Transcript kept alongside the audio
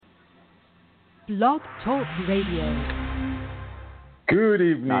Blog Talk Radio. Good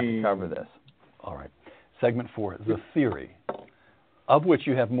evening. Not to cover this. All right. Segment 4, The Theory, of which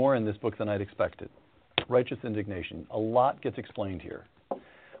you have more in this book than I'd expected. Righteous indignation. A lot gets explained here.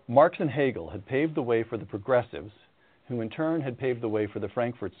 Marx and Hegel had paved the way for the progressives, who in turn had paved the way for the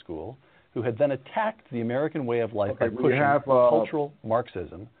Frankfurt School, who had then attacked the American way of life by pushing cultural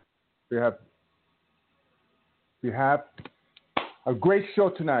Marxism. We have a great show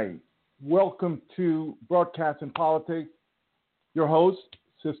tonight. Welcome to Broadcast in Politics. Your host,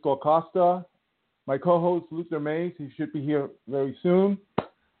 Cisco Acosta. My co-host, Luther Mays. He should be here very soon.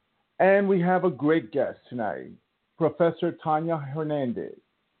 And we have a great guest tonight, Professor Tanya Hernandez,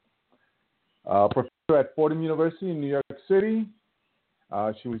 professor at Fordham University in New York City.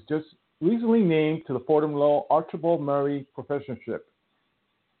 She was just recently named to the Fordham Law Archibald Murray Professorship.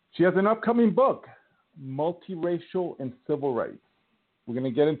 She has an upcoming book, Multiracial and Civil Rights. We're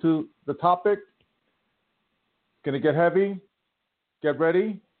going to get into the topic. It's going to get heavy. Get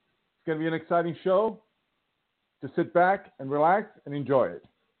ready. It's going to be an exciting show. Just sit back and relax and enjoy it.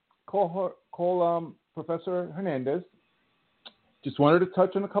 Call Professor Hernandez. Just wanted to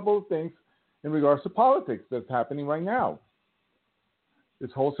touch on a couple of things in regards to politics that's happening right now.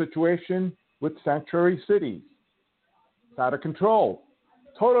 This whole situation with sanctuary cities. It's out of control.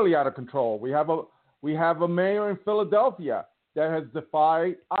 Totally out of control. We have a mayor in Philadelphia that has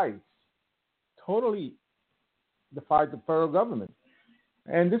defied ICE. Totally defied the federal government.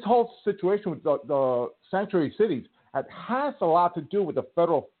 And this whole situation with the sanctuary cities has a lot to do with the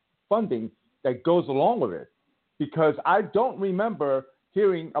federal funding that goes along with it. Because I don't remember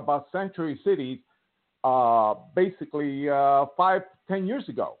hearing about sanctuary cities basically 5-10 years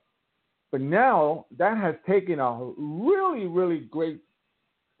ago. But now that has taken a really, really great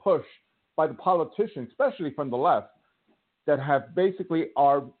push by the politicians, especially from the left, that have basically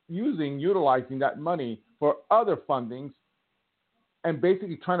are utilizing that money for other fundings and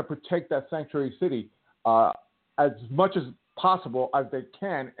basically trying to protect that sanctuary city as much as possible as they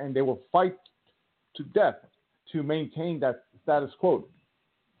can, and they will fight to death to maintain that status quo.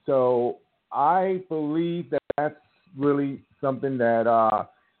 So I believe that that's really something that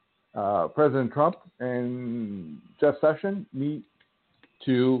President Trump and Jeff Sessions need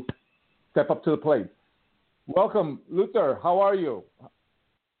to step up to the plate. Welcome, Luther. How are you?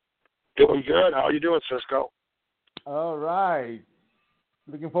 Doing good. How are you doing, Cisco? All right.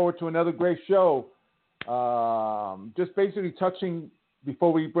 Looking forward to another great show. Just basically touching,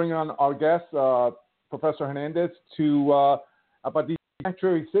 before we bring on our guest, Professor Hernandez, to about these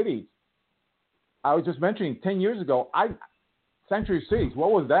sanctuary cities. I was just mentioning 10 years ago, sanctuary cities,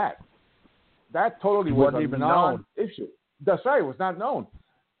 what was that? That totally was a non-issue. That's right, it was not known.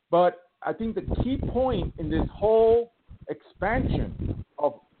 But I think the key point in this whole expansion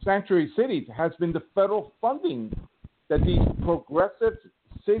of sanctuary cities has been the federal funding that these progressive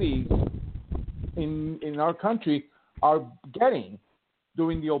cities in our country are getting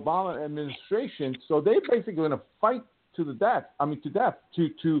during the Obama administration. So they're basically going to fight to death,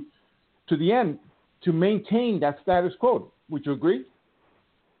 to the end, to maintain that status quo. Would you agree?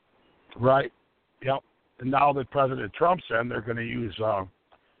 Right. Yep. And now that President Trump's in, they're going to use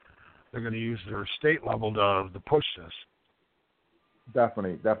their state level to push this.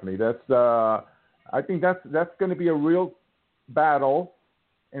 Definitely. That's I think that's going to be a real battle,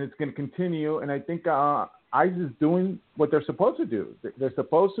 and it's going to continue. And I think ICE is doing what they're supposed to do. They're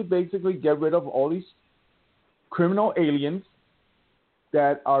supposed to basically get rid of all these criminal aliens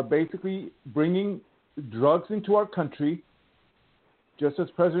that are basically bringing drugs into our country. Just as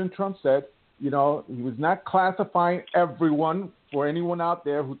President Trump said, he was not classifying everyone. For anyone out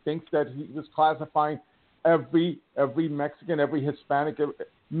there who thinks that he was classifying every Mexican, every Hispanic,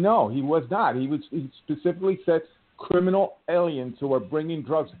 no, he was not. He specifically said criminal aliens who are bringing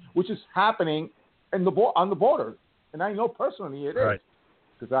drugs, which is happening on the border, and I know personally it is,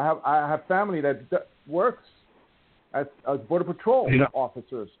 because I have family that works as border patrol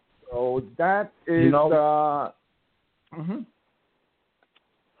officers. So that is. You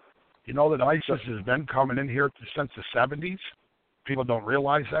know that ISIS has been coming in here since the 70s. People don't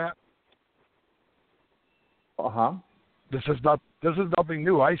realize that. This is nothing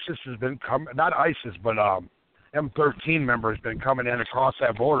new. ISIS has been coming. Not ISIS, but M13 members been coming in across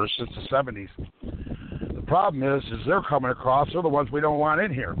that border since the 70s. The problem is they're coming across. They're the ones we don't want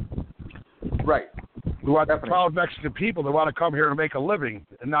in here. Right. We want the proud Mexican people that want to come here and make a living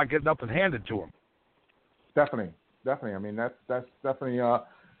and not get nothing handed to them. Definitely. I mean, that's definitely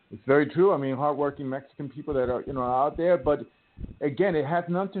it's very true. I mean, hardworking Mexican people that are out there, but again, it has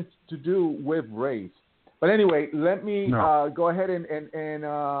nothing to do with race. But anyway, let me go ahead and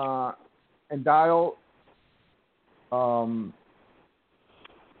and dial our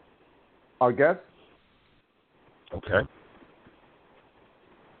guest. Okay.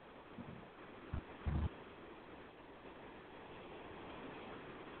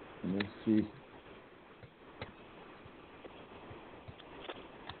 Let me see.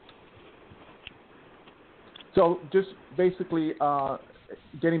 So just basically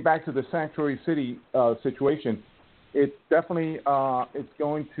getting back to the sanctuary city situation, it's definitely it's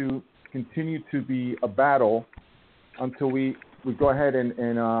going to continue to be a battle until we go ahead and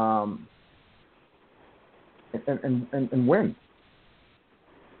win.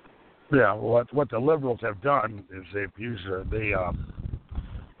 Yeah, what the liberals have done is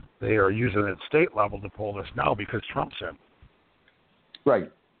they are using it at state level to pull this now because Trump's in.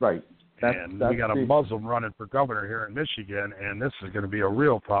 Right. And we got a Muslim running for governor here in Michigan, and this is going to be a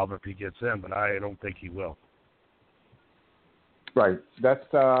real problem if he gets in, but I don't think he will. Right. That's.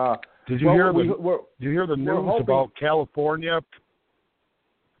 Did you hear the news about California?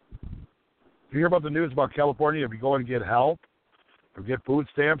 Did you hear about the news about California? If you go and get help or get food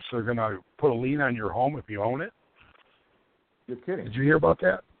stamps, they're going to put a lien on your home if you own it. You're kidding. Did you hear about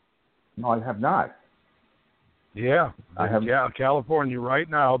that? No, I have not. Yeah, I have. Yeah, California right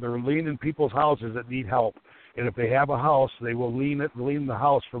now they're liening people's houses that need help, and if they have a house, they will lien the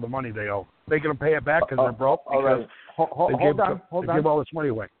house for the money they owe. They can pay it back because they're broke. All right. Hold on. They give all this money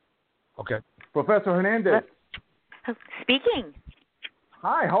away. Okay. Professor Hernandez. Speaking.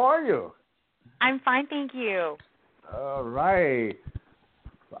 Hi. How are you? I'm fine, thank you. All right.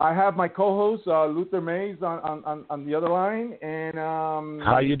 I have my co-host Luther Mays on the other line, and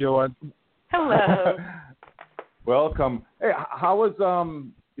how you doing? Hello. Welcome. Hey, how was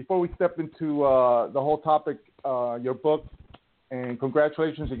before we step into the whole topic, your book, and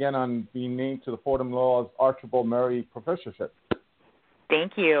congratulations again on being named to the Fordham Law's Archibald Murray Professorship.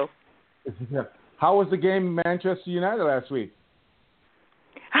 Thank you. How was the game Manchester United last week?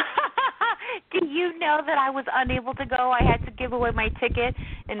 Do you know that I was unable to go? I had to give away my ticket,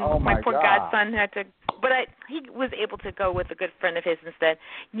 and my poor godson had to. But he was able to go with a good friend of his instead.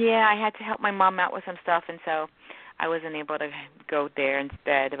 Yeah, I had to help my mom out with some stuff, and so I wasn't able to go there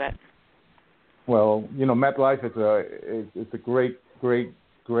instead. But well, MetLife is a great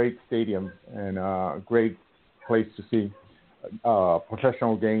stadium and a great place to see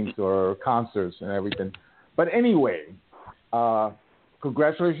professional games or concerts and everything. But anyway,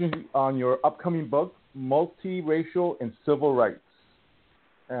 congratulations on your upcoming book, Multiracial and Civil Rights.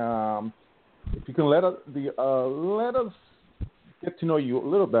 If you can let us get to know you a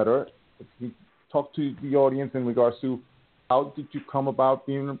little better, if you talk to the audience in regards to how did you come about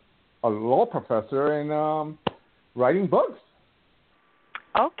being a law professor and writing books?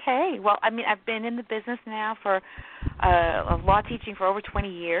 Okay. Well, I've been in the business now for of law teaching for over 20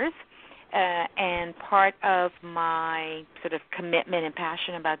 years. And part of my sort of commitment and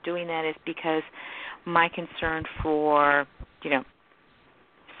passion about doing that is because my concern for,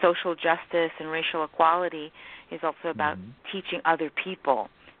 social justice and racial equality is also about teaching other people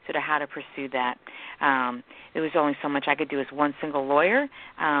sort of how to pursue that. There was only so much I could do as one single lawyer,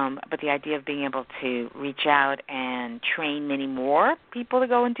 but the idea of being able to reach out and train many more people to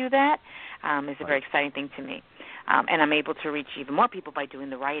go and do that is a very exciting thing to me. And I'm able to reach even more people by doing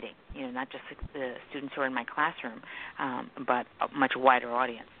the writing, not just the students who are in my classroom, but a much wider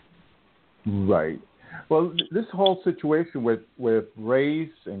audience. Right. Well, this whole situation with race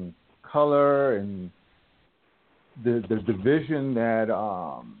and color and the division that,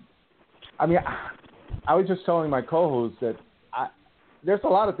 I was just telling my co-host that there's a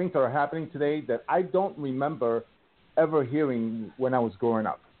lot of things that are happening today that I don't remember ever hearing when I was growing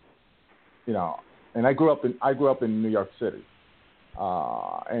up, And I grew up in New York City,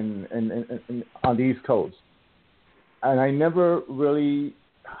 and on the East Coast, and I never really,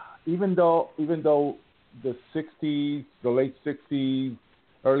 even though the '60s, the late '60s,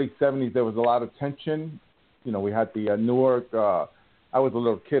 early '70s, there was a lot of tension. We had the Newark. I was a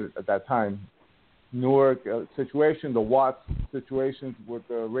little kid at that time. Newark situation, the Watts situations with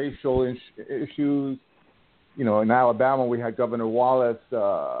the racial issues. In Alabama, we had Governor Wallace.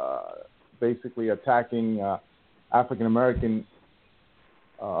 Basically attacking African American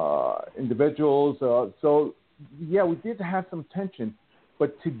individuals. So we did have some tension.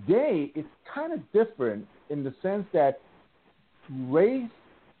 But today, it's kind of different in the sense that race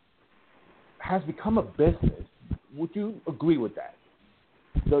has become a business. Would you agree with that?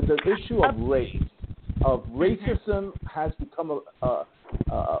 The issue of race, of racism, has become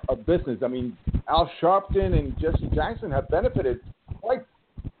a business. Al Sharpton and Jesse Jackson have benefited quite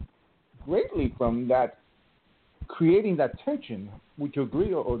greatly from that, creating that tension. Would you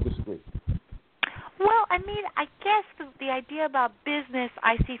agree or disagree? I mean, I guess the idea about business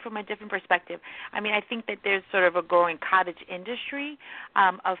I see from a different perspective. I mean, I think that there's sort of a growing cottage industry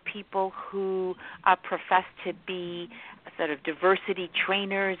of people who profess to be sort of diversity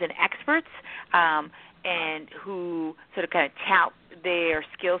trainers and experts, and who sort of kind of tout their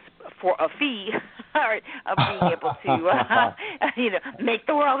skills for a fee of being able to, make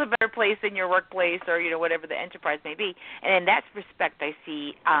the world a better place in your workplace or, whatever the enterprise may be. And in that respect, I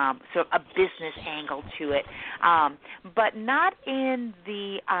see sort of a business angle to it, but not in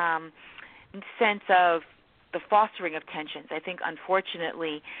the sense of the fostering of tensions. I think,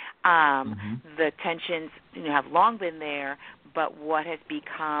 unfortunately, the tensions have long been there, but what has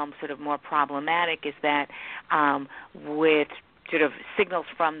become sort of more problematic is that with sort of signals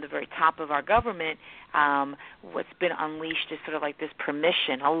from the very top of our government, what's been unleashed is sort of like this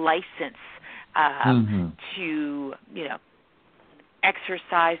permission, a license to,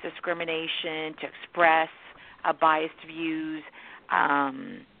 exercise discrimination, to express biased views,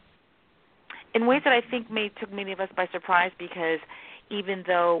 in ways that I think took many of us by surprise, because even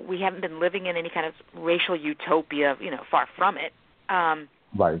though we haven't been living in any kind of racial utopia, far from it,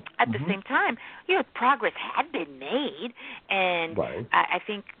 right. At the same time, progress had been made, and I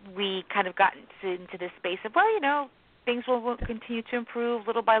think we kind of got into this space of, things will continue to improve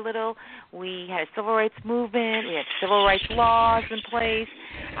little by little. We had a civil rights movement. We had civil rights laws in place.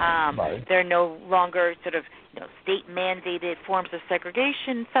 There are no longer sort of state-mandated forms of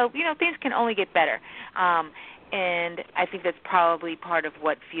segregation. So, things can only get better. And I think that's probably part of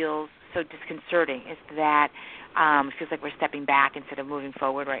what feels so disconcerting, is that it feels like we're stepping back instead of moving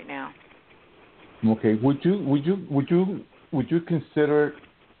forward right now. Okay. Would you consider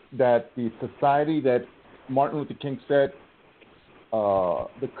that the society that Martin Luther King said,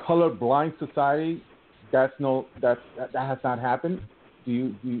 the colorblind society, that has not happened?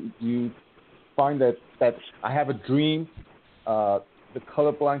 Do you find that I have a dream, the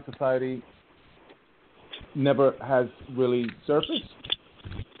colorblind society never has really surfaced?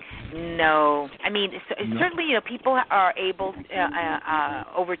 No. I mean, certainly, people are able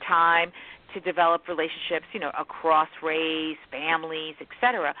over time to develop relationships, across race, families,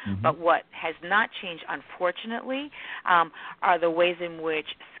 etc. But what has not changed, unfortunately, are the ways in which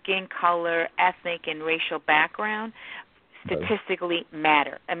skin color, ethnic, and racial background statistically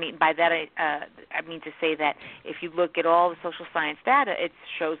matter. I mean, by that I mean to say that if you look at all the social science data, it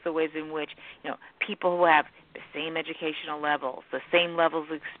shows the ways in which people who have the same educational levels, the same levels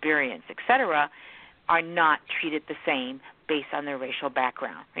of experience, etc., are not treated the same based on their racial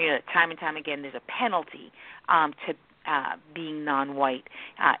background. Time and time again, there's a penalty to being non-white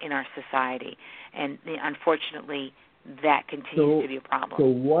in our society, and unfortunately, that continues to be a problem. So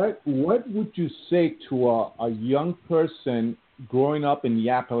what would you say to a young person growing up in the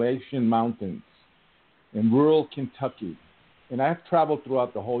Appalachian Mountains in rural Kentucky? And I've traveled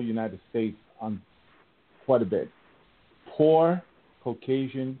throughout the whole United States on quite a bit. Poor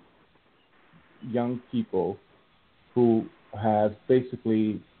Caucasian young people who have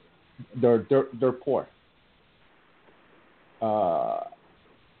basically they're poor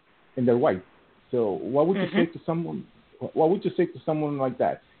and they're white. So what would you say to someone? What would you say to someone like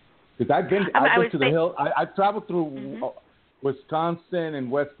that? Because I've been to the hill. I've traveled through Wisconsin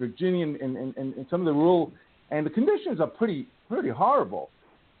and West Virginia and some of the rural, and the conditions are pretty horrible.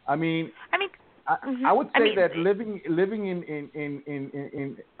 I would say that living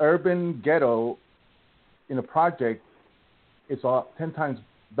in urban ghetto in a project is 10 times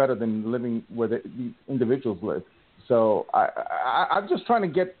better than living where these individuals live. So I'm just trying to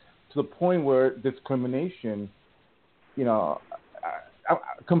get to the point where discrimination,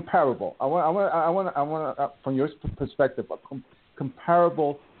 comparable. I want from your perspective, a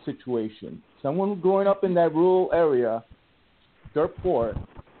comparable situation. Someone growing up in that rural area, they're poor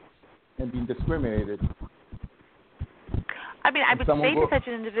and being discriminated. I would say to such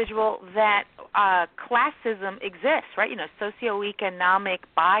an individual that classism exists, right? Socioeconomic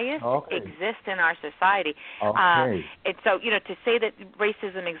bias exists in our society. And so, to say that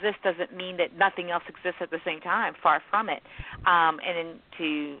racism exists doesn't mean that nothing else exists at the same time. Far from it. And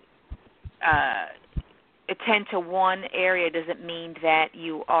to attend to one area doesn't mean that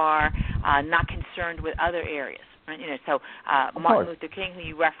you are not concerned with other areas. So Martin Luther King, who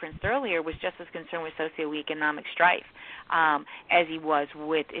you referenced earlier, was just as concerned with socioeconomic strife as he was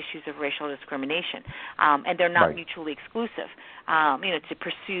with issues of racial discrimination, and they're not mutually exclusive. To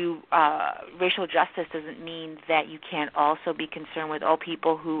pursue racial justice doesn't mean that you can't also be concerned with all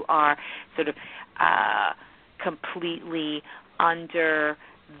people who are sort of completely under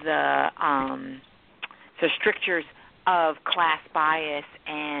the strictures of class bias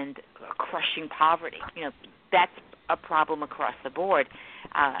and crushing poverty. That's a problem across the board.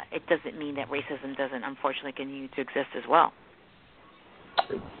 It doesn't mean that racism doesn't unfortunately continue to exist as well.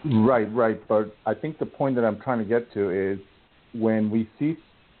 Right. But I think the point that I'm trying to get to is when we see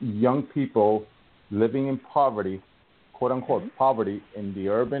young people living in poverty, quote unquote poverty, in the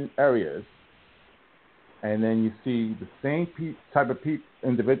urban areas, and then you see the same type of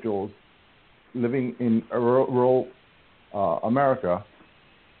individuals living in rural America,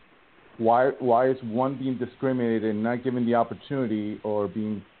 why is one being discriminated and not given the opportunity, or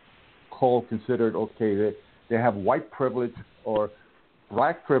being considered okay that they have white privilege or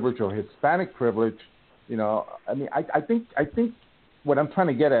black privilege or Hispanic privilege? I think what I'm trying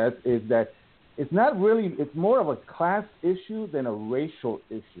to get at is that it's not really, it's more of a class issue than a racial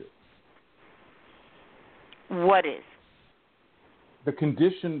issue. What is? The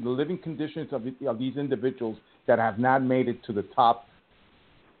living conditions of these individuals that have not made it to the top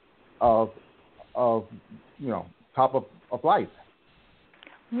of life.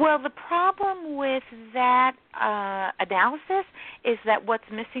 Well, the problem with that analysis is that what's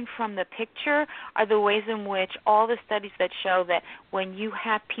missing from the picture are the ways in which all the studies that show that when you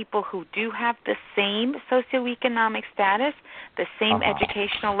have people who do have the same socioeconomic status, the same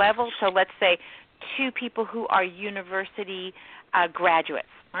educational level, so let's say two people who are university graduates,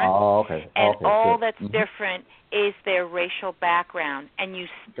 right? Oh, okay. And all good. that's different is their racial background, and you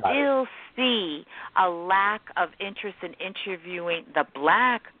still see a lack of interest in interviewing the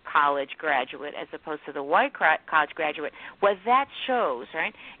black college graduate as opposed to the white college graduate. What that shows,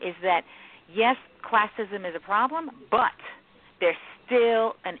 right, is that, yes, classism is a problem, but there's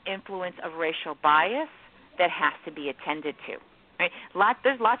still an influence of racial bias that has to be attended to. Right?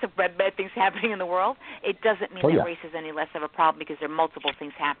 There's lots of bad things happening in the world. It doesn't mean that race is any less of a problem because there are multiple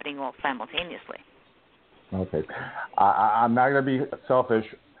things happening all simultaneously. Okay. I'm not going to be selfish.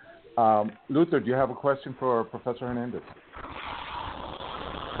 Luther, do you have a question for Professor Hernandez?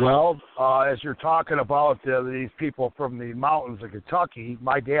 Well, as you're talking about these people from the mountains of Kentucky,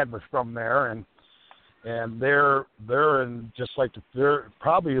 my dad was from there, and they're in just like their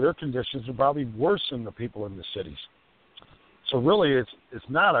conditions are probably worse than the people in the cities. So really, it's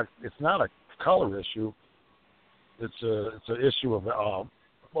not a color issue. It's an issue of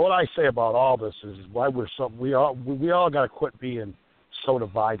what I say about all this is why we all got to quit being so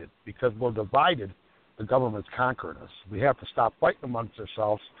divided, because we're divided. The government's conquering us. We have to stop fighting amongst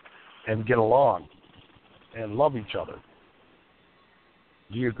ourselves and get along and love each other.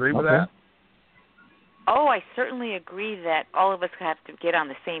 Do you agree with that? Oh, I certainly agree that all of us have to get on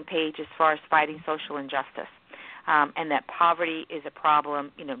the same page as far as fighting social injustice. And that poverty is a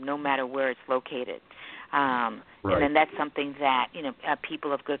problem, no matter where it's located. Right. And then that's something that,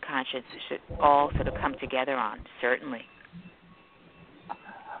 people of good conscience should all sort of come together on, certainly.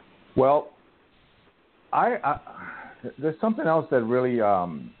 Well, there's something else that really,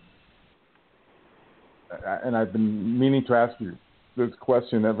 and I've been meaning to ask you this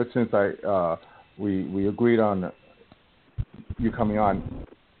question ever since we agreed on you coming on.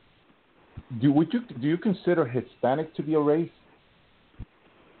 Do you consider Hispanic to be a race?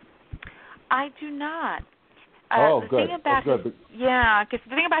 I do not. Good. Yeah, because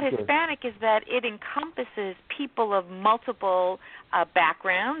the thing about Hispanic is that it encompasses people of multiple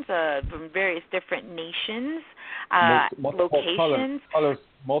backgrounds from various different nations, locations,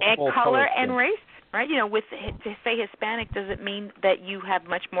 color and race. Right? To say Hispanic doesn't mean that you have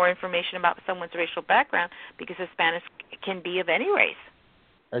much more information about someone's racial background, because Hispanics can be of any race.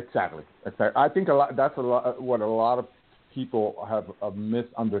 Exactly. I think what a lot of people have a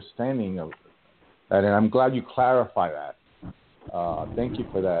misunderstanding of that, and I'm glad you clarify that. Thank you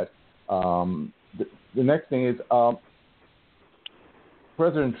for that. The next thing is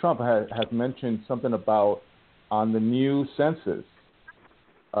President Trump has mentioned something about on the new census,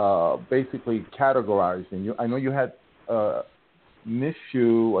 basically categorizing. I know you had an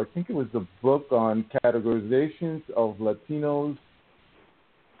issue. I think it was the book on categorizations of Latinos.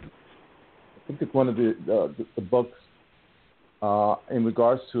 I think it's one of the books in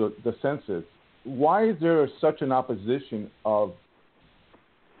regards to the census. Why is there such an opposition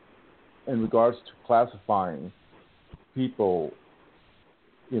in regards to classifying people,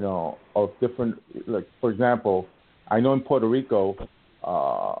 of different, like, for example, I know in Puerto Rico,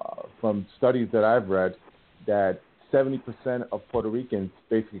 from studies that I've read, that 70% of Puerto Ricans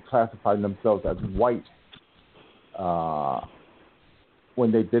basically classify themselves as white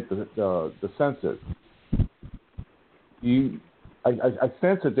when they did the census. I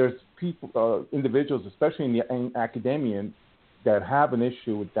sense that there's people, individuals, especially in academia, that have an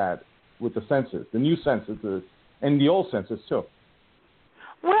issue with that, with the census, the new census, and the old census too.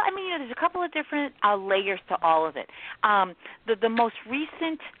 Well, I mean, there's a couple of different layers to all of it. The most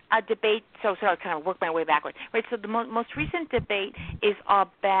recent debate, so I'll kind of work my way backwards. Right, so the most recent debate is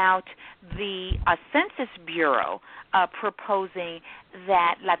about the Census Bureau proposing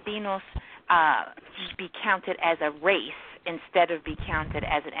that Latinos be counted as a race instead of be counted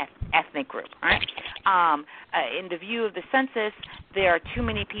as an ethnic group. Right? In the view of the census, there are too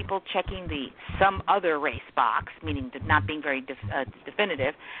many people checking the some other race box, meaning not being very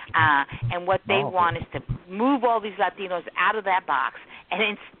definitive, and what they want is to move all these Latinos out of that box and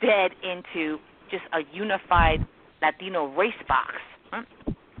instead into just a unified Latino race box. Right?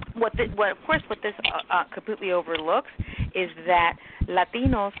 What this completely overlooks is that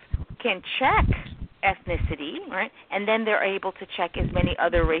Latinos can check ethnicity, right, and then they're able to check as many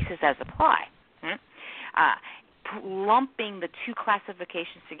other races as apply. Right? Lumping the two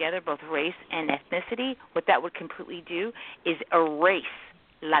classifications together, both race and ethnicity, what that would completely do is erase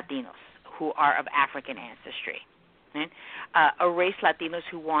Latinos who are of African ancestry. Right? Erase Latinos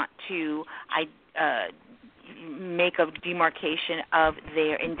who want to make a demarcation of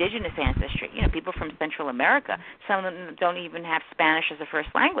their indigenous ancestry. People from Central America, some of them don't even have Spanish as a first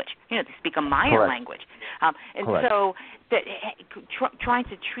language. They speak a Mayan Correct. language. And Correct. so trying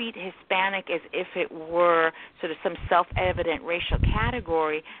to treat Hispanic as if it were sort of some self-evident racial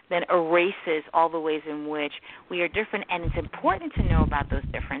category then erases all the ways in which we are different. And it's important to know about those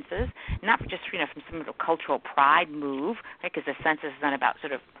differences, not just from some sort of cultural pride move, right? Because the census is not about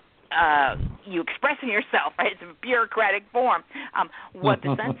sort of you expressing yourself, right? It's a bureaucratic form. What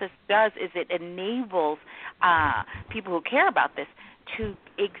the census does is it enables people who care about this to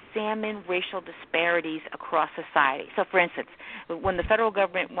examine racial disparities across society. So, for instance, when the federal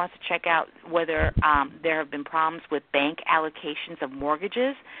government wants to check out whether there have been problems with bank allocations of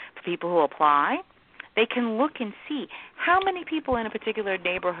mortgages for people who apply, they can look and see how many people in a particular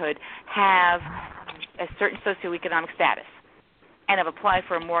neighborhood have a certain socioeconomic status and have applied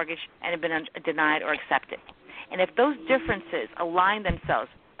for a mortgage and have been denied or accepted. And if those differences align themselves,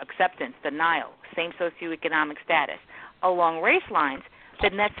 acceptance, denial, same socioeconomic status, along race lines,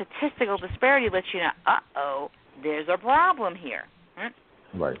 then that statistical disparity lets you know, there's a problem here.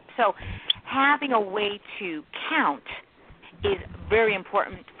 Right. So having a way to count is very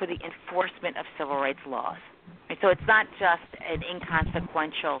important for the enforcement of civil rights laws. And so it's not just an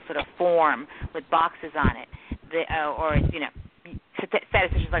inconsequential sort of form with boxes on it, or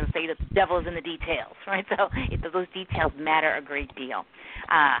statisticians like to say the devil is in the details, right? So those details matter a great deal.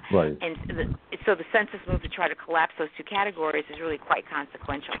 Right. And so the census move to try to collapse those two categories is really quite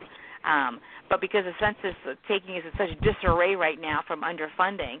consequential. But because the census taking is in such disarray right now from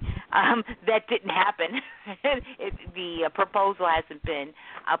underfunding, that didn't happen. The proposal hasn't been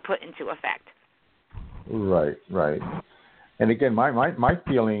put into effect. Right, right. And again, my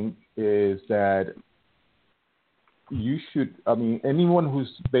feeling is that you should, anyone who's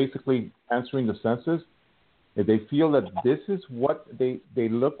basically answering the census, if they feel that this is what they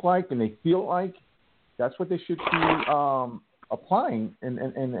look like and they feel like, that's what they should be applying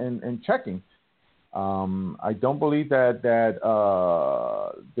and checking. I don't believe that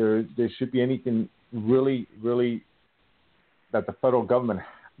there should be anything really that the federal government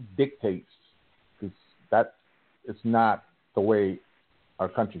dictates, because that is not the way our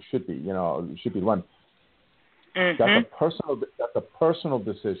country should be. It should be run. Mm-hmm. That's a personal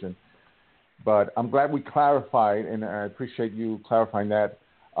decision, but I'm glad we clarified, and I appreciate you clarifying that.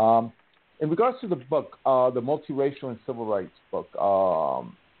 In regards to the book, the Multiracial and Civil Rights book,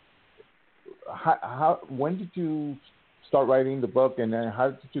 when did you start writing the book, and then how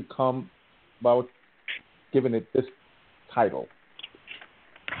did you come about giving it this title?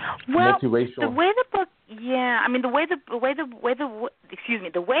 Well, Multiracial. the way the book, the way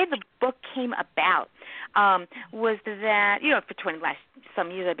the book came about was that for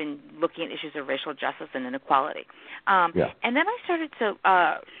some years I've been looking at issues of racial justice and inequality, and then I started to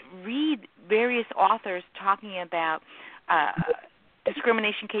read various authors talking about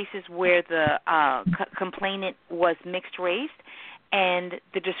discrimination cases where the complainant was mixed race, and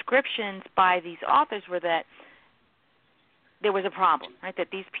the descriptions by these authors were that there was a problem, right?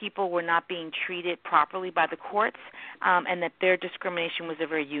 That these people were not being treated properly by the courts, and that their discrimination was a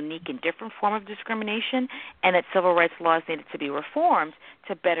very unique and different form of discrimination, and that civil rights laws needed to be reformed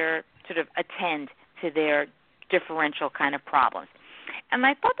to better sort of attend to their differential kind of problems. And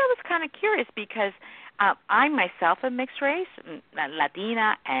I thought that was kind of curious because I myself am mixed race,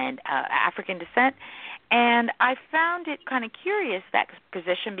 Latina and African descent, and I found it kind of curious, that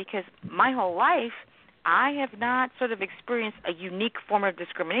position, because my whole life I have not sort of experienced a unique form of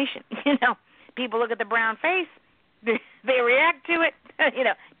discrimination. People look at the brown face they react to it,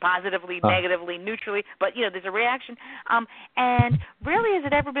 positively, negatively, neutrally, but there's a reaction. And rarely has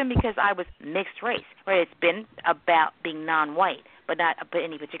it ever been because I was mixed race, right? It's been about being non-white, but not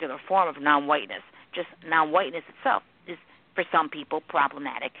any particular form of non-whiteness. Just non-whiteness itself is, for some people,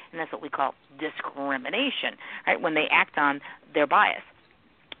 problematic, and that's what we call discrimination, right? When they act on their bias.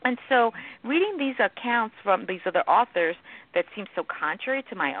 And so reading these accounts from these other authors that seem so contrary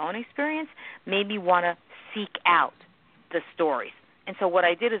to my own experience made me want to seek out the stories. And so what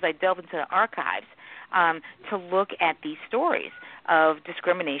I did is I delved into the archives to look at these stories of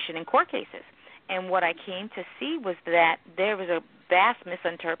discrimination in court cases. And what I came to see was that there was a vast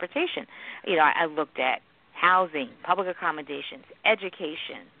misinterpretation. I looked at housing, public accommodations,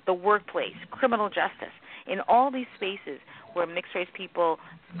 education, the workplace, criminal justice. In all these spaces where mixed-race people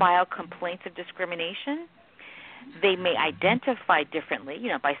file complaints of discrimination, they may identify differently,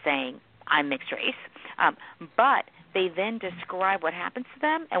 by saying, I'm mixed race, but they then describe what happens to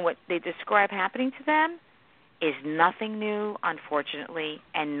them, and what they describe happening to them is nothing new, unfortunately,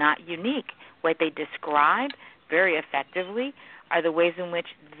 and not unique. What they describe very effectively are the ways in which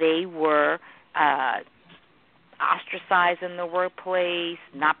they were ostracized in the workplace,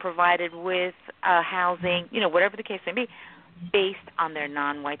 not provided with housing, whatever the case may be, based on their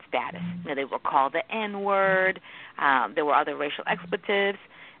non-white status. They were called the N-word. There were other racial expletives,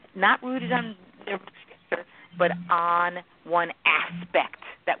 not rooted on their gender, but on one aspect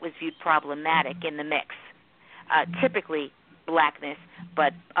that was viewed problematic in the mix, typically blackness,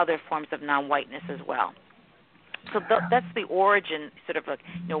 but other forms of non-whiteness as well. So that's the origin, sort of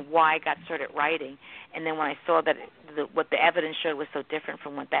why I got started writing. And then when I saw that what the evidence showed was so different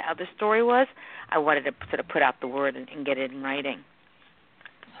from what that other story was, I wanted to sort of put out the word and get it in writing.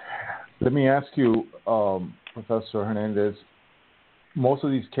 Let me ask you, Professor Hernandez, most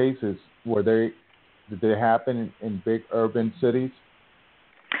of these cases, did they happen in big urban cities?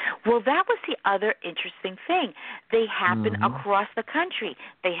 Well, that was the other interesting thing. They happen across the country.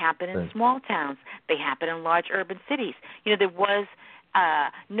 They happen in small towns. They happen in large urban cities. There was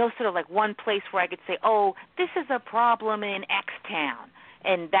no sort of like one place where I could say, oh, this is a problem in X town,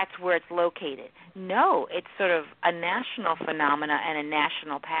 and that's where it's located. No, it's sort of a national phenomena and a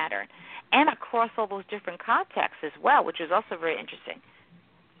national pattern, and across all those different contexts as well, which is also very interesting.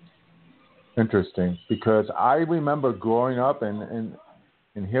 Interesting, because I remember growing up and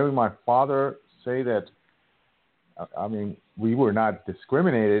hearing my father say that, we were not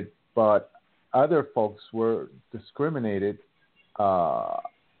discriminated, but other folks were discriminated,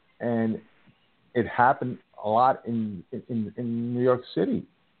 and it happened a lot in New York City.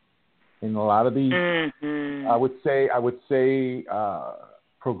 In a lot of these, I would say,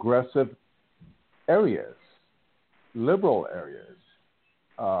 progressive areas, liberal areas,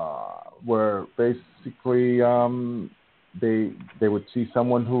 where basically they would see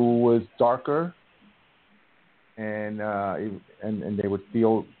someone who was darker, and they would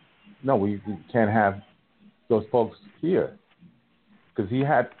feel, no, we can't have those folks here, because he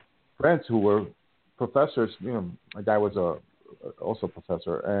had friends who were professors. My dad was also a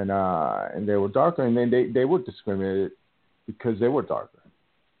professor, and they were darker, and then they were discriminated because they were darker.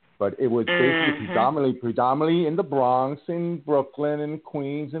 But it was basically predominantly in the Bronx, in Brooklyn, and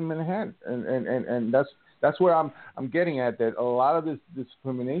Queens, and Manhattan, and that's where I'm getting at, that a lot of this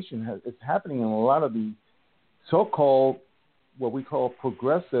discrimination is happening in a lot of the so-called, what we call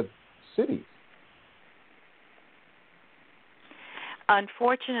progressive cities.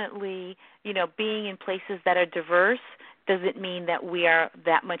 Unfortunately, being in places that are diverse doesn't mean that we are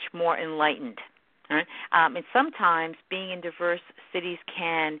that much more enlightened. Right? And sometimes being in diverse cities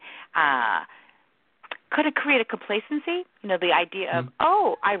can could it create a complacency? The idea of,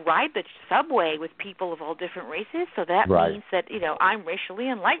 I ride the subway with people of all different races, so that means that, I'm racially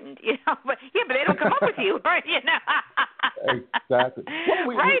enlightened, but they don't come up with you, right? Exactly.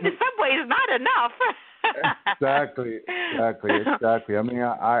 Well, the subway is not enough. Exactly. I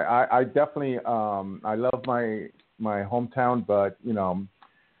definitely, I love my hometown, but,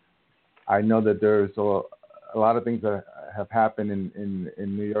 I know that there's a lot of things that have happened in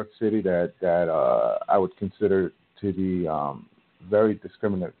New York City that I would consider to be very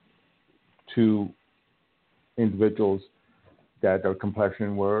discriminatory to individuals that their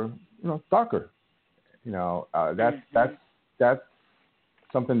complexion were, darker. That's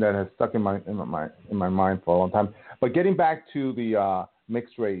something that has stuck in my mind for a long time. But getting back to the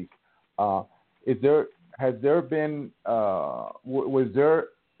mixed race, was there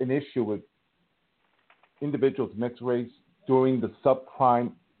an issue with individuals mixed race during the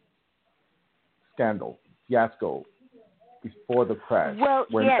subprime scandal, fiasco before the crash. Well,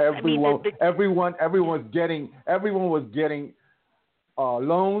 when yes, everyone was getting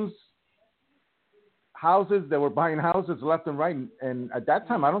loans, houses. They were buying houses left and right, and at that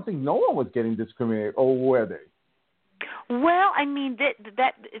time, I don't think no one was getting discriminated. Or were they? Well, I mean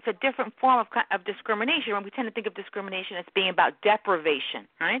that it's a different form of discrimination. When we tend to think of discrimination as being about deprivation,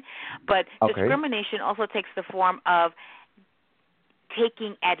 right? But discrimination also takes the form of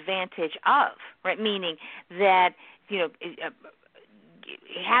taking advantage of, right? Meaning that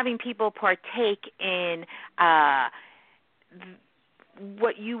having people partake in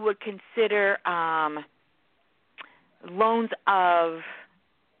what you would consider loans of.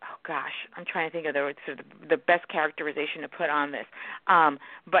 Oh gosh, I'm trying to think of the best characterization to put on this.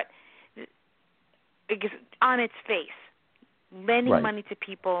 But on its face, lending money to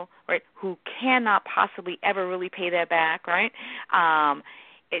people, right, who cannot possibly ever really pay that back, right?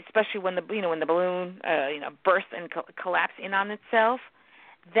 Especially when the balloon bursts and collapses in on itself,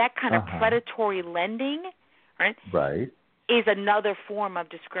 that kind of predatory lending, right, is another form of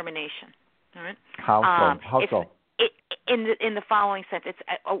discrimination. All right? How so? In the following sense, it's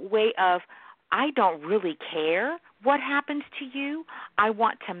a way of, I don't really care what happens to you. I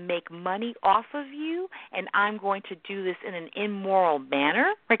want to make money off of you, and I'm going to do this in an immoral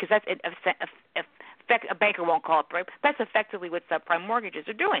manner, right? Because that's a banker won't call it, right? That's effectively what subprime mortgages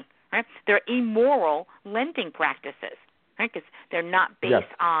are doing, right? They're immoral lending practices, right? Because they're not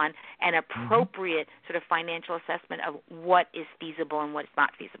based on an appropriate sort of financial assessment of what is feasible and what is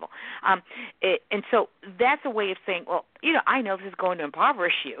not feasible. And so that's a way of saying, well, I know this is going to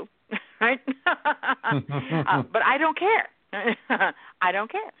impoverish you, right? But I don't care. I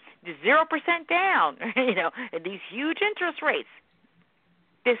don't care. 0% down, and these huge interest rates.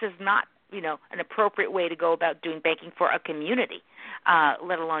 This is not, an appropriate way to go about doing banking for a community,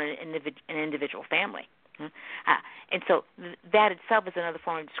 let alone an individual family. And so that itself is another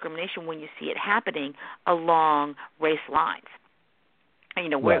form of discrimination when you see it happening along race lines.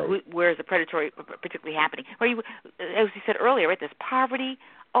 And, where is the predatory particularly happening? As you said earlier, right, there's poverty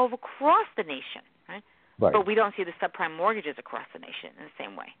across the nation, right? But we don't see the subprime mortgages across the nation in the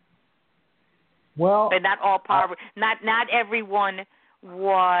same way. Well, but not all poverty. Not everyone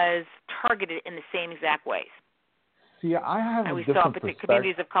was targeted in the same exact ways. See, I have and a we different saw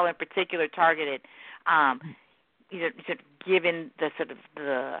communities of color in particular targeted, sort of given the sort of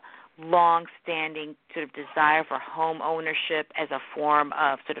the long-standing sort of desire for home ownership as a form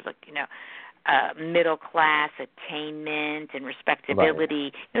of sort of middle-class attainment and respectability.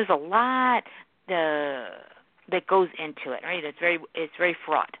 Right. There's a lot that goes into it, right? It's very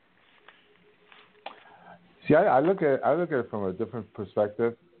fraught. See, I look at it from a different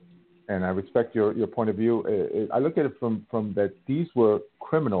perspective, and I respect your point of view. I look at it from that these were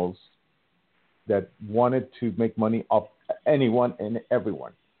criminals that wanted to make money off anyone and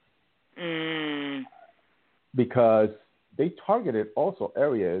everyone. Because they targeted also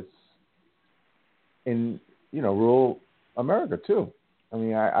areas in rural America too. I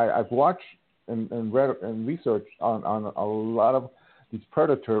mean, I've watched and read and researched on a lot of these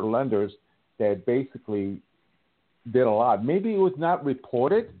predator lenders that basically did a lot. Maybe it was not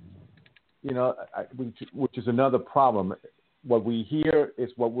reported, which is another problem. What we hear is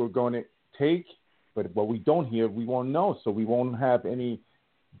what we're going to take, but what we don't hear, we won't know, so we won't have any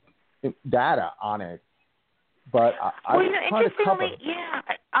data on it. But interestingly,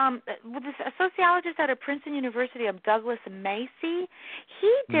 with this sociologist out of Princeton University, Douglas Macy,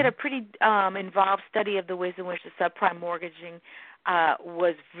 he did a pretty involved study of the ways in which the subprime mortgaging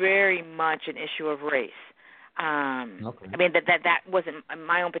was very much an issue of race. I mean, that wasn't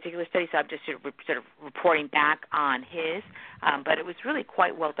my own particular study, so I'm just sort of reporting back on his, but it was really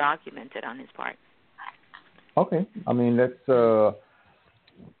quite well documented on his part. Okay. I mean, that's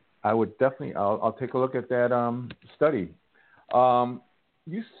I would definitely, I'll take a look at that study.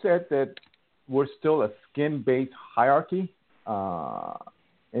 You said that we're still a skin-based hierarchy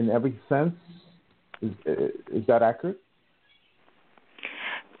in every sense. Is that accurate?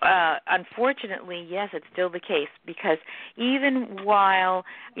 Unfortunately, yes, it's still the case, because even while,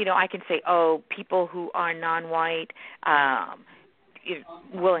 I can say, people who are non-white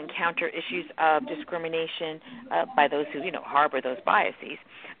will encounter issues of discrimination by those who, harbor those biases.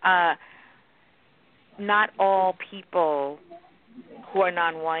 Not all people who are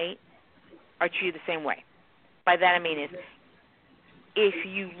non-white are treated the same way. By that I mean is, if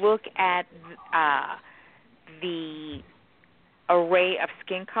you look at the array of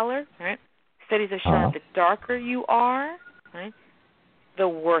skin color, right? Studies have shown that the darker you are, right, the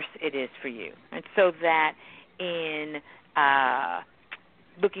worse it is for you. And so that in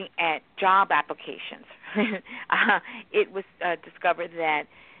looking at job applications, it was discovered that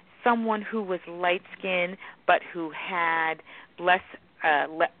someone who was light-skinned but who had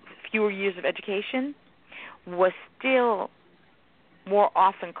fewer years of education was still more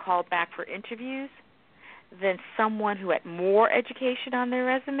often called back for interviews than someone who had more education on their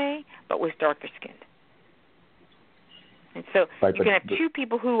resume but was darker skinned. And so you can have two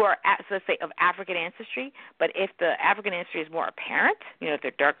people who are, so let's say, of African ancestry, but if the African ancestry is more apparent, if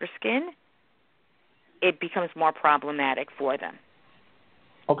they're darker skinned, it becomes more problematic for them.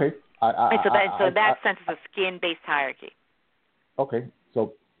 Okay. That sense is a skin-based hierarchy. Okay.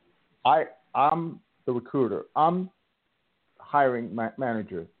 So I'm the recruiter. I'm hiring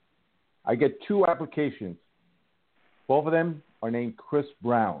manager. I get 2 applications. Both of them are named Chris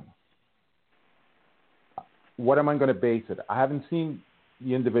Brown. What am I going to base it? I haven't seen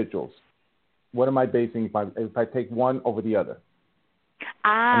the individuals. What am I basing if I take one over the other?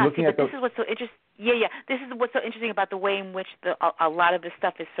 This is what's so interesting. Yeah. This is what's so interesting about the way in which a lot of this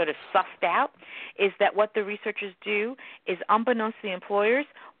stuff is sort of sussed out, is that what the researchers do is, unbeknownst to the employers,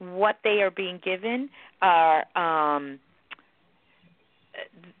 what they are being given are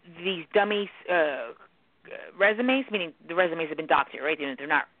these dummy resumes, meaning the resumes have been doctored, right? They're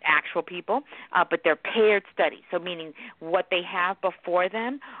not actual people, but they're paired studies. So meaning what they have before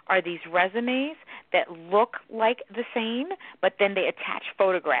them are these resumes that look like the same, but then they attach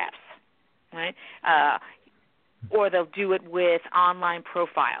photographs, right? Or they'll do it with online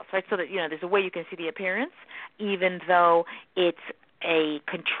profiles, right? So that, there's a way you can see the appearance, even though it's a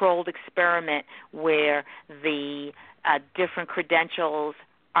controlled experiment where the different credentials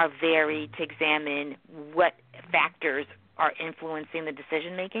are varied to examine what factors are influencing the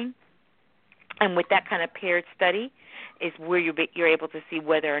decision making. And with that kind of paired study is where you're able to see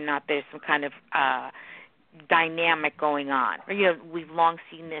whether or not there's some kind of dynamic going on. Or, we've long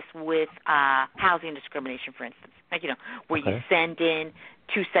seen this with housing discrimination, for instance, where you send in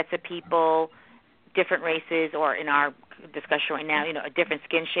 2 sets of people, different races, or in our discussion right now, different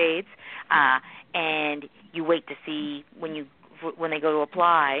skin shades, and you wait to see when they go to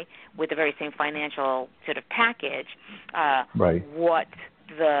apply with the very same financial sort of package, what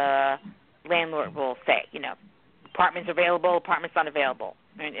the landlord will say. Apartments available, apartments not available.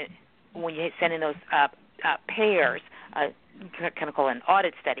 And when you send in those pairs, kind of called an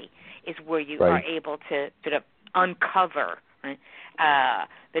audit study, is where you are able to sort of uncover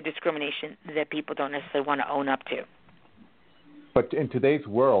the discrimination that people don't necessarily want to own up to. But in today's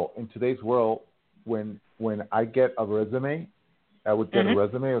world, when I get a resume, I would get a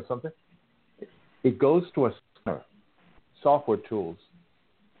resume or something, it goes to a scanner, software tools.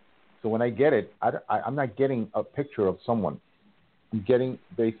 So when I get it, I'm not getting a picture of someone. I'm getting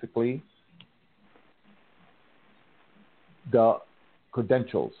basically the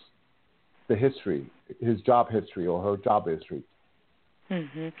credentials, the history, his job history or her job history.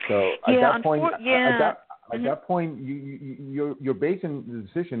 Mm-hmm. So at that point, you're basing the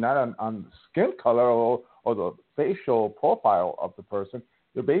decision not on skin color or the facial profile of the person.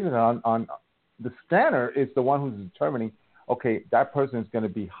 You're basing it on the scanner is the one who's determining, okay, that person is going to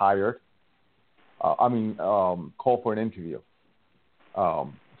be hired. Called for an interview,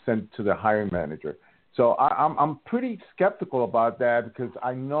 sent to the hiring manager. So I'm pretty skeptical about that because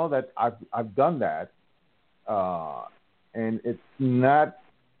I know that I've done that, and it's not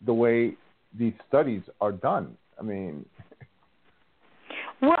the way these studies are done. The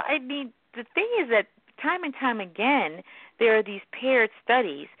thing is that time and time again, there are these paired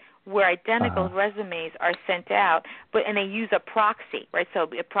studies where identical resumes are sent out, and they use a proxy, right? So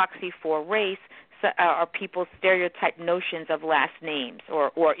a proxy for race are people's stereotype notions of last names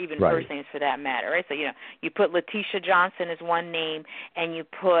or even first names for that matter, right? So, you put Letitia Johnson as one name and you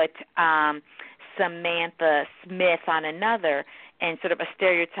put Samantha Smith on another, and sort of a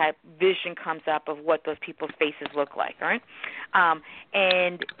stereotype vision comes up of what those people's faces look like, right?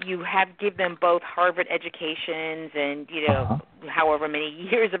 And you give them both Harvard educations and, however many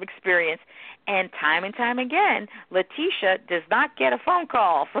years of experience. And time again, Letitia does not get a phone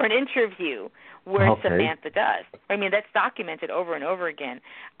call for an interview where Samantha does. That's documented over and over again,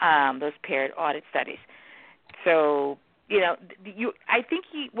 those paired audit studies. So, I think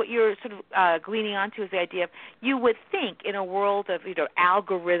what you're sort of gleaning onto is the idea of you would think in a world of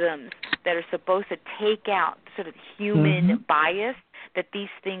algorithms that are supposed to take out sort of human bias that these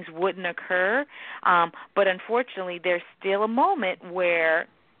things wouldn't occur. But unfortunately, there's still a moment where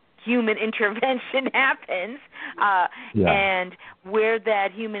human intervention happens, and where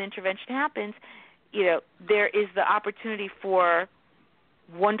that human intervention happens, there is the opportunity for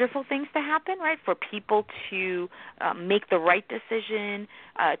wonderful things to happen, right, for people to make the right decision,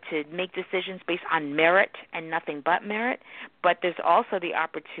 to make decisions based on merit and nothing but merit. But there's also the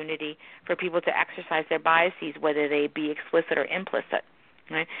opportunity for people to exercise their biases, whether they be explicit or implicit.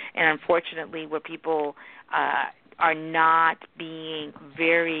 Right? And unfortunately, where people are not being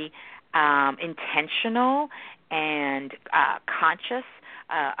very intentional and conscious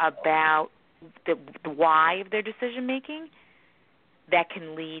about the why of their decision making, that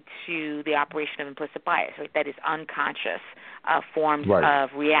can lead to the operation of implicit bias, right? That is unconscious forms of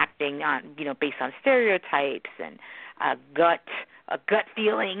reacting on, based on stereotypes and gut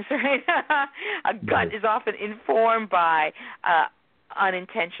feelings, right? A gut is often informed by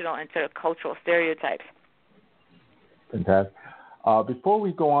unintentional and sort of cultural stereotypes. Fantastic. Before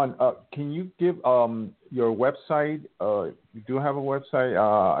we go on, can you give your website? You do have a website.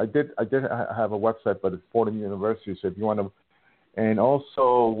 I did have a website, but it's Fordham University. So if you want to, and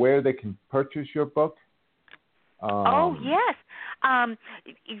also where they can purchase your book. Oh yes.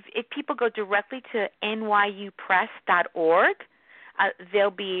 If people go directly to nyupress.org,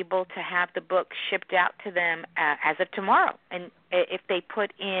 they'll be able to have the book shipped out to them as of tomorrow. And if they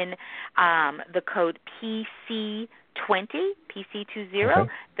put in the code PC20, PC20,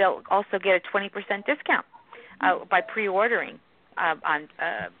 they'll also get a 20% discount by pre-ordering.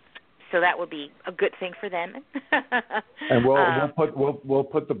 So that would be a good thing for them. And we'll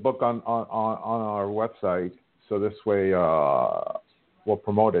put the book on our website, so this way we'll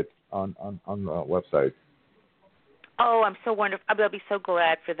promote it on the website. Oh, I'm so wonderful. I'll be so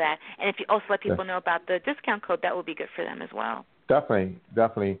glad for that. And if you also let people know about the discount code, that will be good for them as well.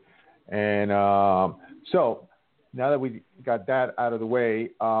 Definitely. And so now that we got that out of the way,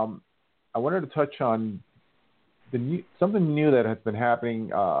 I wanted to touch on something new that has been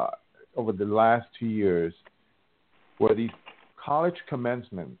happening over the last 2 years, where these college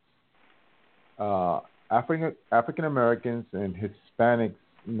commencements, African Americans and Hispanics,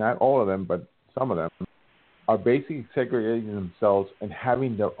 not all of them, but some of them, are basically segregating themselves and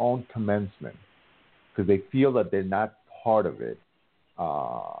having their own commencement because they feel that they're not part of it.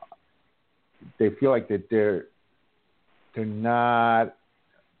 They feel like that they're not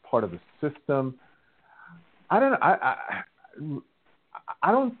part of the system. I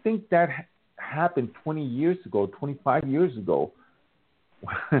don't think that happened 20 years ago, 25 years ago.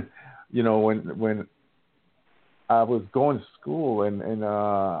 When I was going to school and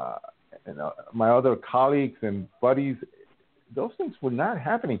my other colleagues and buddies, those things were not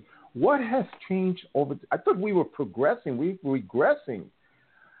happening. What has changed I thought we were progressing. We were regressing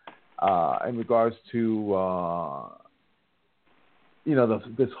in regards to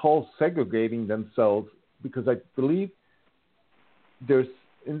this whole segregating themselves, because I believe there's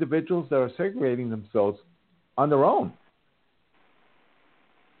individuals that are segregating themselves on their own.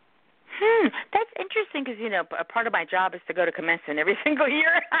 That's interesting because, a part of my job is to go to commencement every single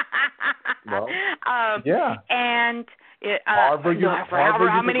year. Well, yeah. And Harvard, for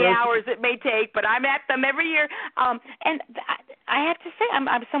how many hours it may take, but I'm at them every year. And I have to say, I'm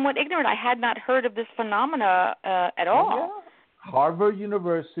somewhat ignorant. I had not heard of this phenomena at all. Yeah. Harvard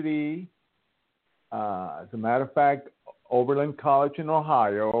University, as a matter of fact, Oberlin College in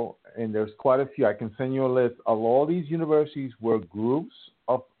Ohio, and there's quite a few. I can send you a list of all these universities where groups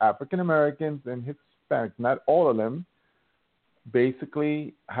of African Americans and Hispanics, not all of them,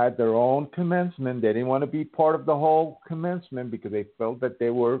 basically had their own commencement. They didn't want to be part of the whole commencement because they felt that they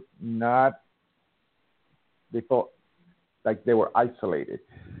felt like they were isolated.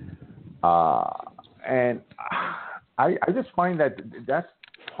 And I just find that that's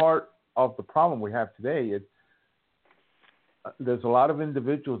part of the problem we have today. There's a lot of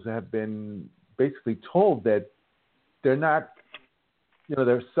individuals that have been basically told that they're not,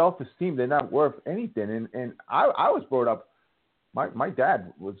 their self-esteem, they're not worth anything. And I was brought up, my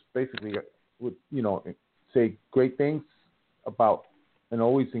dad was basically would say great things about and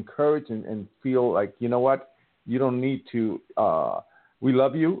always encourage and feel like, you know what, you don't need to, we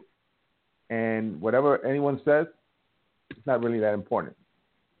love you, and whatever anyone says, it's not really that important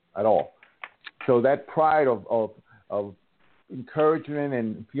at all. So that pride of encouragement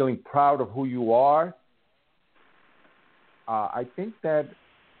and feeling proud of who you are, I think that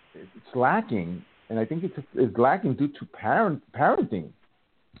it's lacking, and I think it's lacking due to parenting.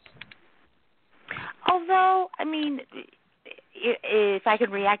 Although, I mean, if I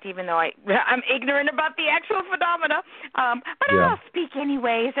could react, even though I'm ignorant about the actual phenomena, but I'll speak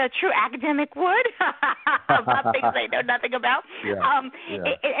anyway, as a true academic would, about things I know nothing about. And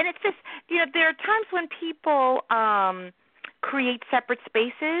it's just, there are times when people create separate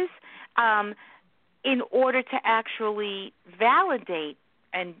spaces in order to actually validate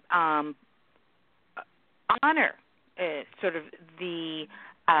and honor sort of the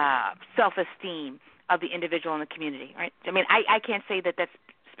self-esteem of the individual in the community, right? I mean, I can't say that that's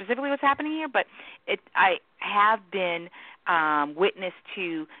specifically what's happening here, but I have been witness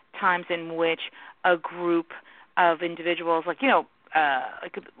to times in which a group of individuals, like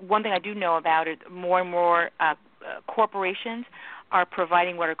one thing I do know about is more and more corporations are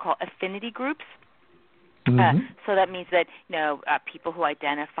providing what are called affinity groups. So that means that people who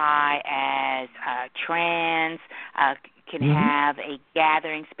identify as trans can have a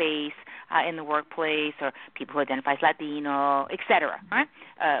gathering space in the workplace, or people who identify as Latino, et cetera, right?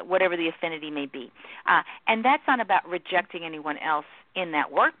 Whatever the affinity may be. And that's not about rejecting anyone else in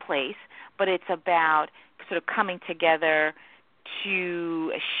that workplace, but it's about sort of coming together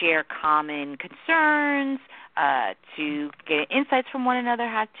to share common concerns, to get insights from one another,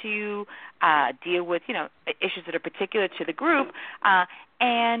 how to deal with, issues that are particular to the group,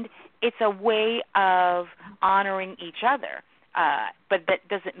 and it's a way of honoring each other. But that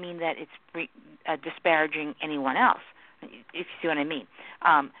doesn't mean that it's disparaging anyone else, if you see what I mean.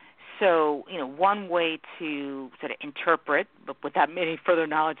 So, one way to sort of interpret, but without any further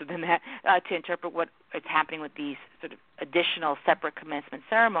knowledge than that, to interpret what is happening with these sort of additional separate commencement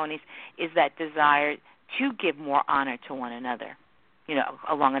ceremonies is that desire to give more honor to one another,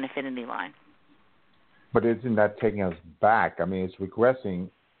 along an affinity line. But isn't that taking us back? I mean, it's regressing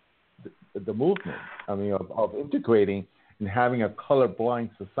the movement, of integrating and having a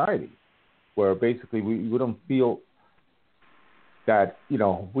colorblind society where basically we don't feel that,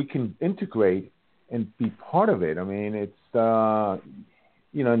 we can integrate and be part of it. I mean, it's,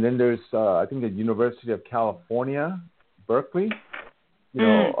 and then there's, I think the University of California, Berkeley,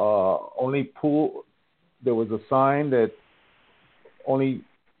 only pool, there was a sign that only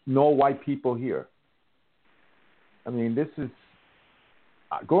no white people here. I mean, this is,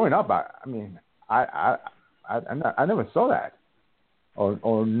 growing up, I never saw that.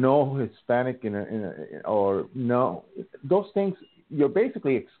 Or no Hispanic or no, those things, you're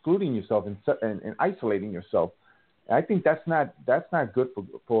basically excluding yourself and isolating yourself. I think that's not good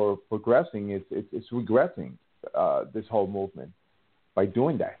for progressing. It's regressing this whole movement by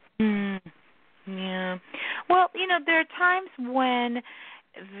doing that. Yeah. Well, there are times when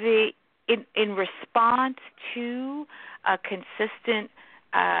in response to a consistent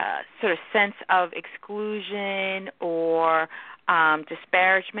sort of sense of exclusion or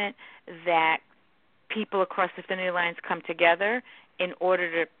disparagement, that people across affinity lines come together in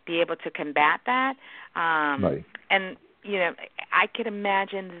order to be able to combat that. Right. And, I can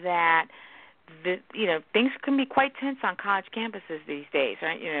imagine that, things can be quite tense on college campuses these days,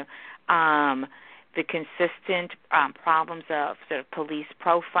 right? The consistent problems of sort of police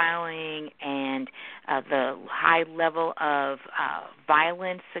profiling and the high level of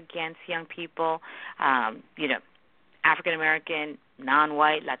violence against young people, African American,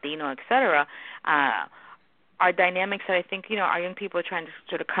 non-white, Latino, et cetera, are dynamics that I think, our young people are trying to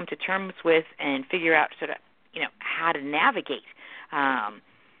sort of come to terms with and figure out sort of, how to navigate.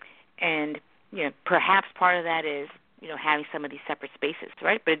 And, perhaps part of that is, having some of these separate spaces,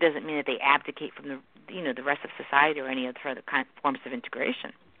 right? But it doesn't mean that they abdicate from the rest of society or any other further kind of forms of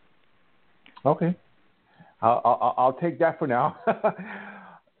integration. Okay. I'll take that for now.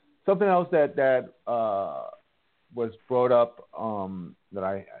 Something else that was brought up that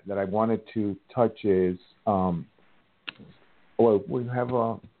I wanted to touch is we have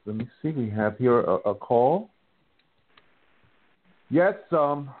let me see, we have here a call. Yes,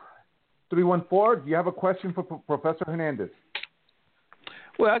 314. Do you have a question for Professor Hernandez?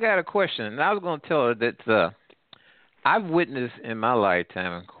 Well, I got a question, and I was going to tell her that I've witnessed in my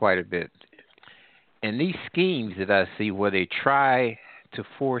lifetime quite a bit, and these schemes that I see where they try to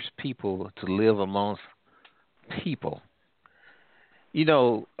force people to live amongst people.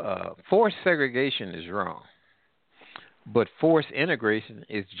 Forced segregation is wrong, but forced integration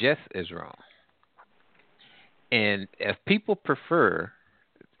is just as wrong. And if people prefer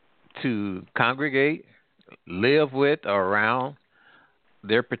to congregate, live with or around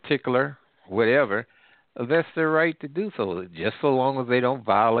their particular whatever, that's their right to do so, just so long as they don't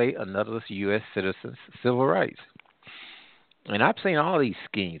violate another U.S. citizen's civil rights. And I've seen all these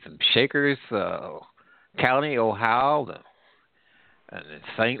schemes in Shakers County, Ohio, and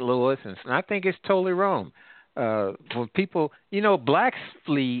St. Louis, and I think it's totally wrong. When people, blacks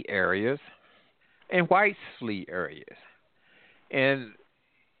flee areas and whites flee areas, and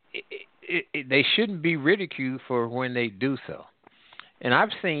they shouldn't be ridiculed for when they do so. And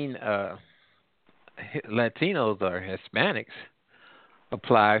I've seen Latinos or Hispanics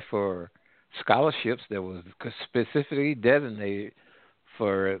apply for scholarships that was specifically designated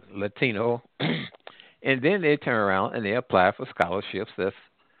for Latino, and then they turn around and they apply for scholarships that's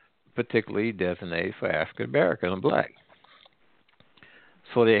particularly designated for African American and Black.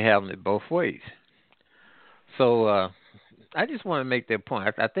 So they're having it both ways. So I just want to make that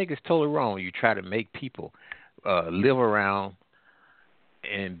point. I think it's totally wrong when you try to make people live around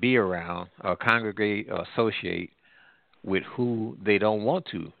and be around or congregate or associate with who they don't want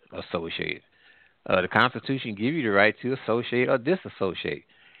to associate. The Constitution gives you the right to associate or disassociate.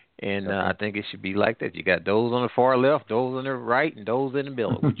 And I think it should be like that. You got those on the far left, those on the right, and those in the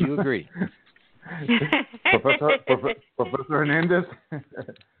middle. Would you agree? Professor Hernandez?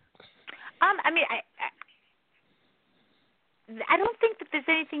 I mean, I don't think that there's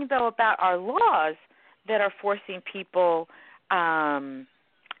anything, though, about our laws that are forcing people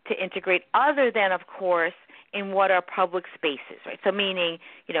to integrate other than, of course, in what are public spaces, right? So meaning,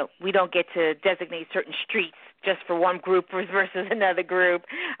 we don't get to designate certain streets just for one group versus another group,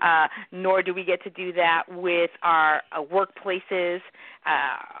 nor do we get to do that with our workplaces,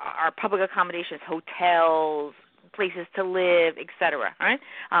 our public accommodations, hotels, places to live, et cetera, right?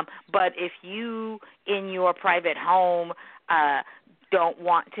 But if you, in your private home, don't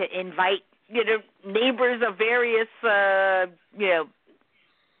want to invite, neighbors of various,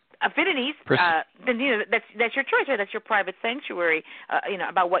 affinities, then that's your choice, right? That's your private sanctuary,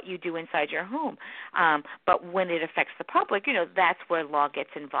 about what you do inside your home. But when it affects the public, that's where law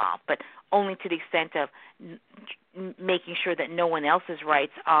gets involved. But only to the extent of making sure that no one else's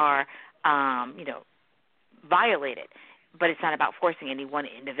rights are, violated. But it's not about forcing any one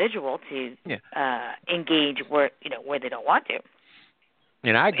individual to engage where they don't want to.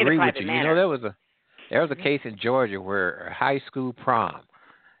 And I agree with you. Manner. There was a case in Georgia where a high school prom,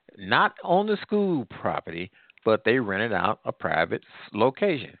 not on the school property, but they rented out a private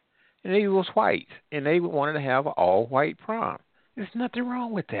location. And they was white, and they wanted to have an all-white prom. There's nothing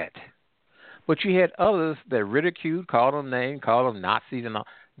wrong with that. But you had others that ridiculed, called them names, called them Nazis and all.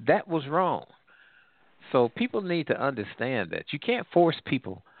 That was wrong. So people need to understand that. You can't force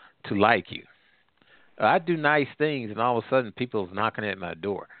people to like you. I do nice things, and all of a sudden people's knocking at my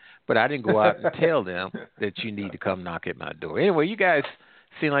door. But I didn't go out and tell them that you need to come knock at my door. Anyway, you guys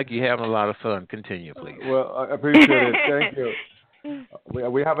seem like you're having a lot of fun. Continue, please. Well, I appreciate it. Thank you.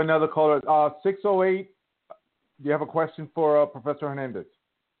 We have another caller. 608, do you have a question for Professor Hernandez?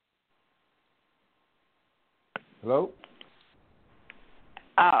 Hello?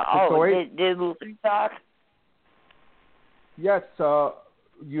 Did Luther talk? Yes,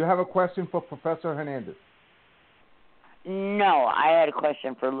 you have a question for Professor Hernandez. No, I had a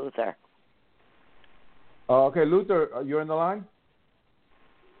question for Luther. Okay, Luther, you're in the line?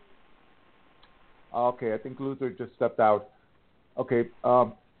 Okay, I think Luther just stepped out. Okay,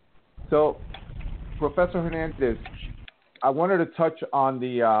 so Professor Hernandez, I wanted to touch on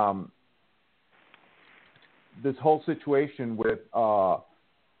the this whole situation with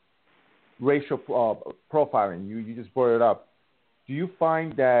racial profiling. You just brought it up. Do you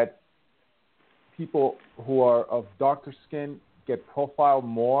find that people who are of darker skin get profiled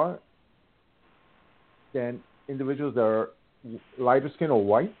more than individuals that are lighter skin or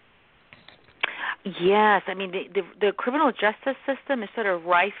white? Yes, I mean the criminal justice system is sort of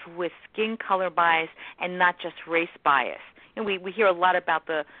rife with skin color bias and not just race bias. And we hear a lot about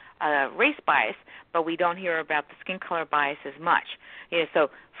the race bias, but we don't hear about the skin color bias as much. So,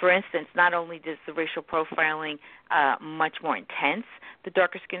 for instance, not only does the racial profiling much more intense the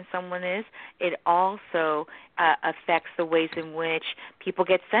darker skin someone is, it also affects the ways in which people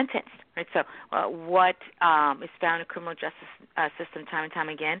get sentenced. Right? So what is found in the criminal justice system time and time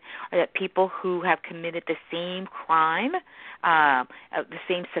again are that people who have committed the same crime, the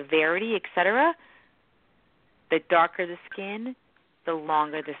same severity, et cetera, the darker the skin, the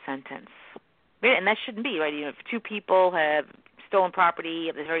longer the sentence. And that shouldn't be, right? If two people have stolen property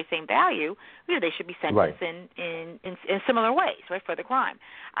of the very same value, they should be sentenced in similar ways, right, for the crime.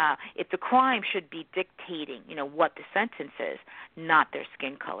 If the crime should be dictating, what the sentence is, not their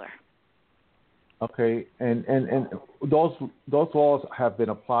skin color. Okay, and those laws have been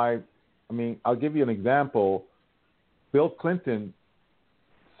applied. I mean, I'll give you an example. Bill Clinton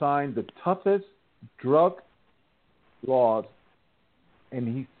signed the toughest drug laws, and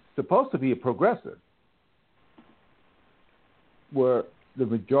he's supposed to be a progressive, where the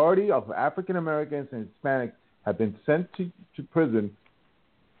majority of African Americans and Hispanics have been sent to prison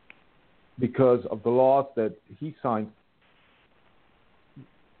because of the laws that he signed.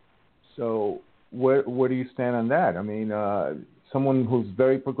 So where do you stand on that? I mean, someone who's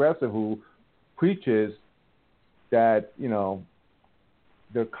very progressive, who preaches that,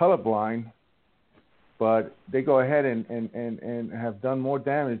 they're colorblind, but they go ahead and have done more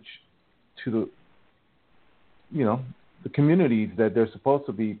damage to the communities that they're supposed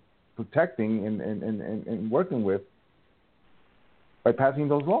to be protecting and working with by passing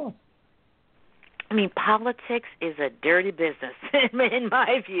those laws. I mean, politics is a dirty business, in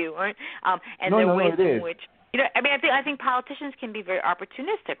my view, right? And there are ways in which, I think politicians can be very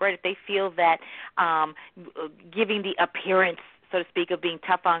opportunistic, right? If they feel that giving the appearance, so to speak, of being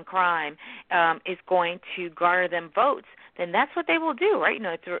tough on crime is going to garner them votes, then that's what they will do, right?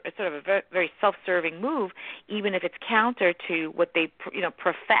 It's sort of a very, very self-serving move, even if it's counter to what they,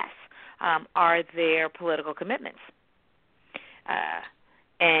 profess are their political commitments.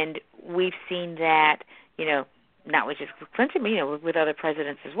 And we've seen that, not with just Clinton, but with other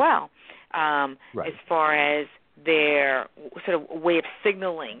presidents as well, as far as their sort of way of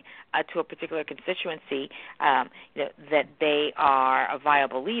signaling to a particular constituency that they are a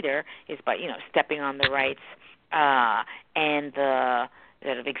viable leader is by, stepping on the rights and the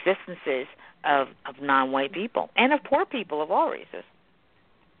sort of existences of non-white people and of poor people of all races.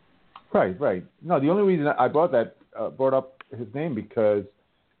 Right. No, the only reason I brought up his name because,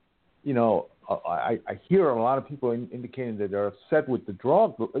 I hear a lot of people indicating that they're upset with the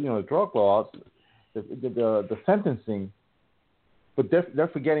drug laws, the sentencing, but they're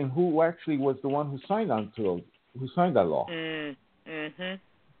forgetting who actually was the one who signed that law. Mm-hmm.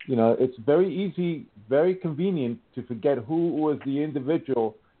 It's very easy, very convenient to forget who was the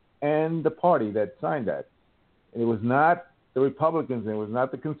individual and the party that signed that. It was not the Republicans, it was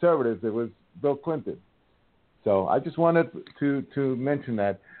not the conservatives, it was Bill Clinton. So I just wanted to mention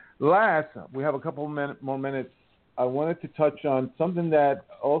that. Last, we have a couple more minutes. I wanted to touch on something that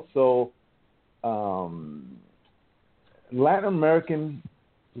also Latin American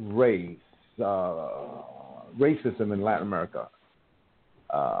race, racism in Latin America.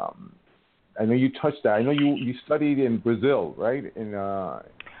 I know you touched that. I know you studied in Brazil, right? In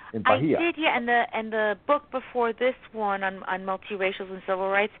Bahia. I did, yeah. And the book before this one on multiracials and civil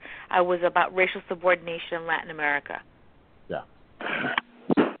rights was about racial subordination in Latin America. Yeah.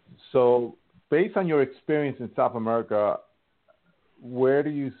 So, based on your experience in South America, where do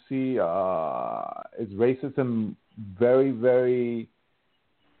you see is racism very, very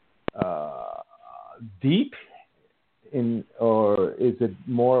deep or is it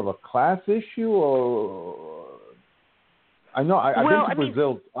more of a class issue? Or I've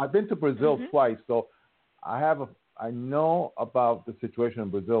been to Brazil mm-hmm. twice, so I know about the situation in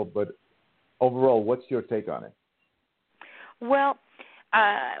Brazil. But overall, what's your take on it? Well,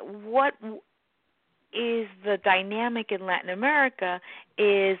 what is the dynamic in Latin America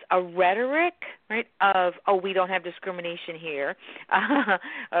is a rhetoric, right, of, we don't have discrimination here.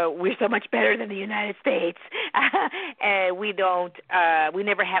 We're so much better than the United States. And we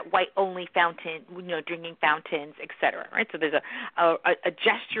never had white-only fountain, drinking fountains, et cetera, right? So there's a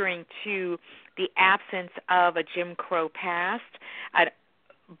gesturing to the absence of a Jim Crow past.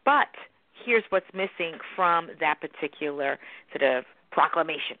 But here's what's missing from that particular sort of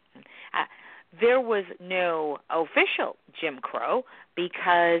proclamation. There was no official Jim Crow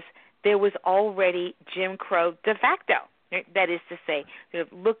because there was already Jim Crow de facto. That is to say,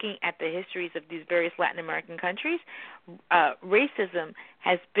 looking at the histories of these various Latin American countries, racism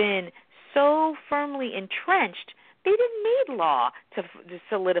has been so firmly entrenched, they didn't need law to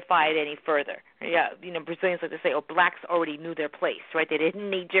solidify it any further. Yeah, Brazilians like to say, blacks already knew their place, right? They didn't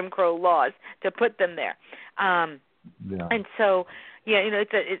need Jim Crow laws to put them there. And so,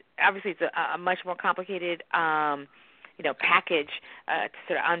 obviously it's a much more complicated, package to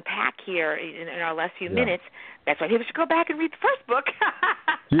sort of unpack here in our last few minutes. That's why people should go back and read the first book.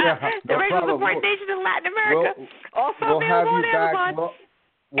 The Racial Subordination in Latin America. Also available on Amazon.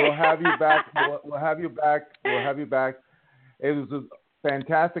 We'll have you back. We'll have you back. We'll have you back. It was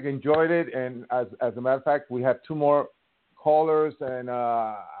fantastic. Enjoyed it. And as a matter of fact, we have two more callers, and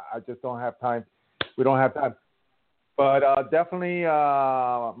I just don't have time. We don't have time. But definitely,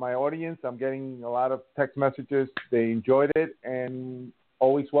 my audience, I'm getting a lot of text messages. They enjoyed it, and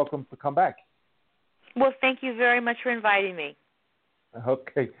always welcome to come back. Well, thank you very much for inviting me.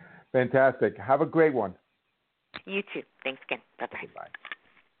 Okay, fantastic. Have a great one. You too. Thanks again. Bye-bye. Bye.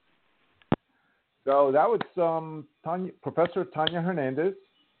 So that was Professor Tanya Hernandez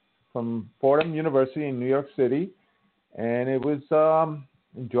from Fordham University in New York City, and it was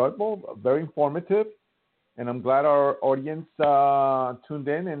enjoyable, very informative. And I'm glad our audience tuned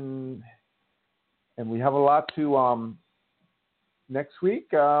in, and we have a lot to next week.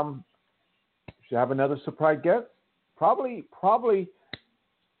 Should have another surprise guest. Probably.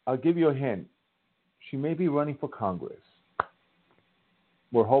 I'll give you a hint. She may be running for Congress.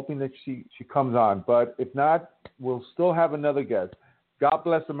 we're hoping that she comes on. But if not, we'll still have another guest. God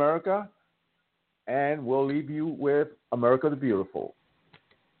bless America, and we'll leave you with America the Beautiful.